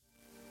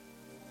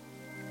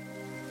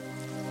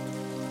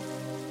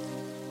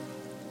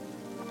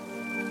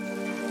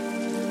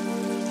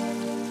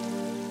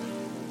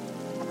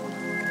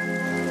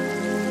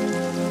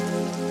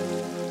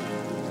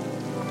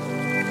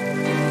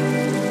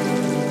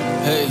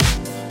Hey,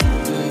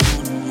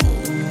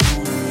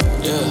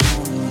 yeah,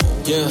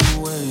 yeah.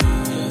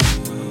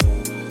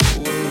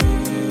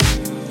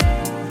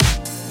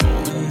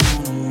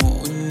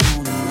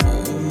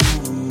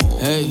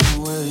 Hey,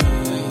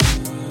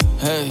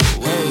 hey,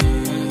 hey,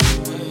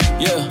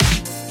 yeah.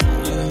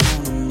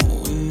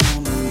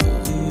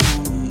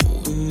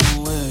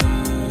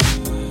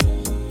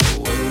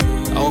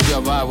 I hope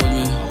y'all vibe with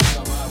me.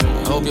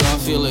 I hope y'all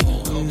feel it.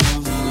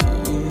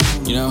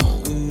 You know,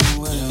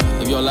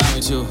 if y'all allow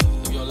me to.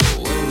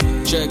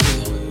 Check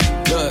it,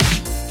 look.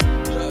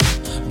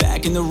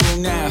 Back in the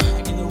room now,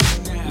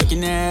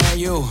 looking at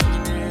you.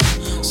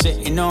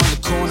 Sitting on the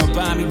corner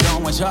by me,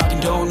 don't talking,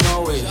 don't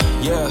know it.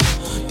 Yeah,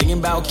 thinking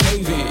about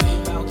caving.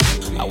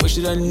 I wish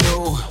that I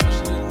knew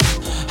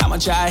how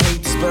much I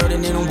hate this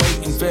burden and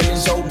waiting, feeling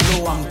so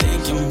blue. I'm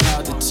thinking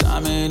about the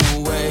time and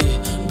away,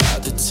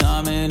 about the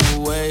time and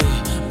away,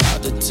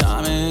 about the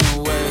time and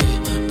away,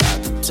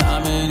 about the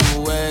time and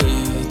away.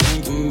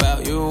 Thinking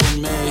about you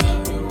and me,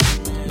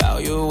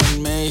 about you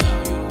and me.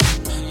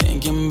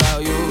 Thinking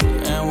about you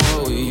and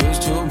what we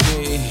used to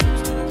be.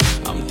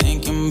 I'm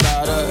thinking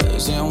about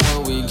us and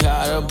what we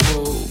gotta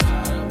prove.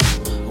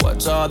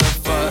 What's all the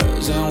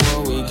fuzz and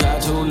what we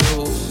got to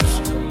lose?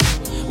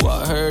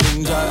 What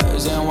hurting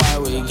does and why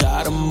we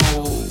gotta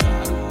move?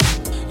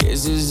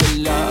 Is this the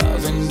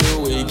love and do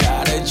we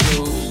gotta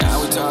choose? Now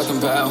we're talking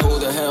about who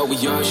the hell we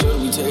are. Should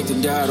we take the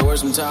doubt or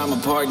some time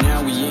apart?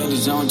 Now we in the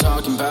zone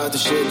talking about the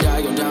shit.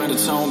 I go down to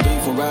tone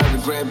before I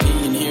regret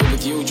being here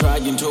with you.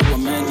 Trying to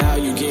amend, now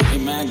you get me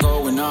mad,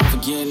 going off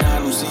again. I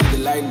don't see the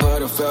light,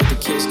 but I felt the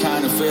kiss,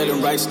 kind of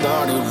feeling right.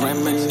 Started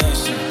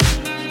reminiscing,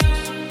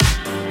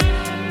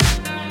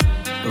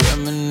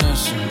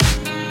 reminiscing.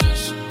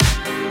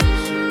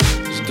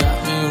 It's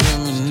got me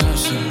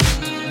reminiscing,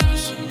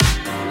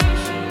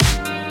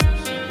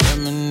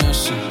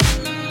 reminiscing.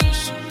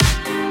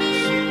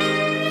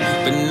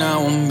 But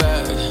now I'm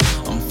back,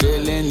 I'm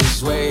feeling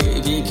this way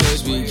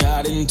because we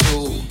got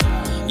into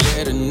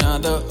yet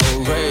another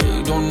array.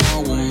 Don't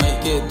know we'll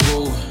make it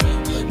through.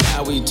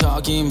 Now we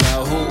talking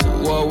about who,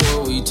 what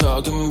were we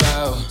talking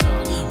about?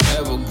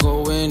 Never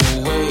going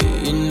away,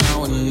 you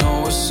know I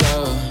know what's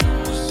up.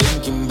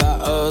 Thinking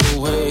about other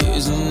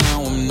ways and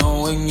now I'm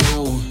knowing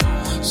you.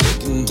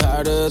 Sick and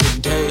tired of the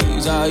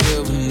days I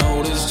ever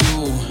noticed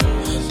you.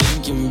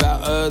 Thinking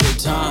about other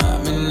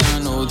time and I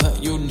know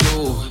that you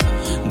do.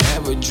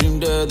 Never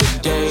dreamed of the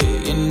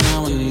day and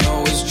now I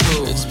know it's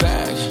true. It's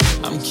back,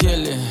 I'm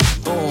killing,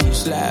 boom,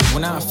 slap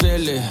when I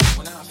feel it.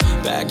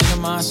 Back into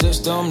my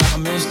system, like I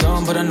missed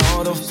them, but I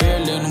know the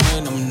feeling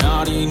when I'm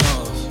not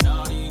enough.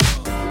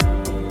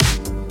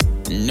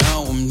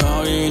 No, I'm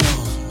not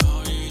enough.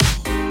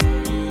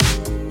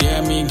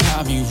 Yeah, me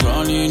got me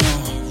running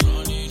on.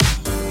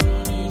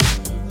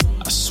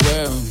 I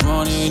swear I'm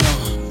running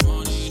on.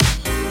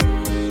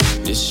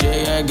 This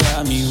shit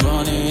got me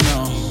running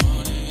on.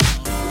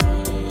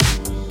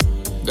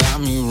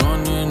 Got me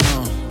running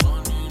on.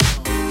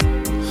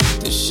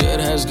 This shit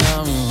has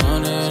got me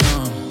running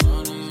on.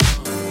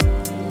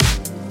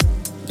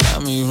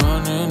 Got me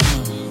running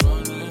on.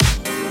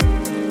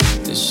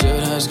 This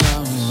shit has got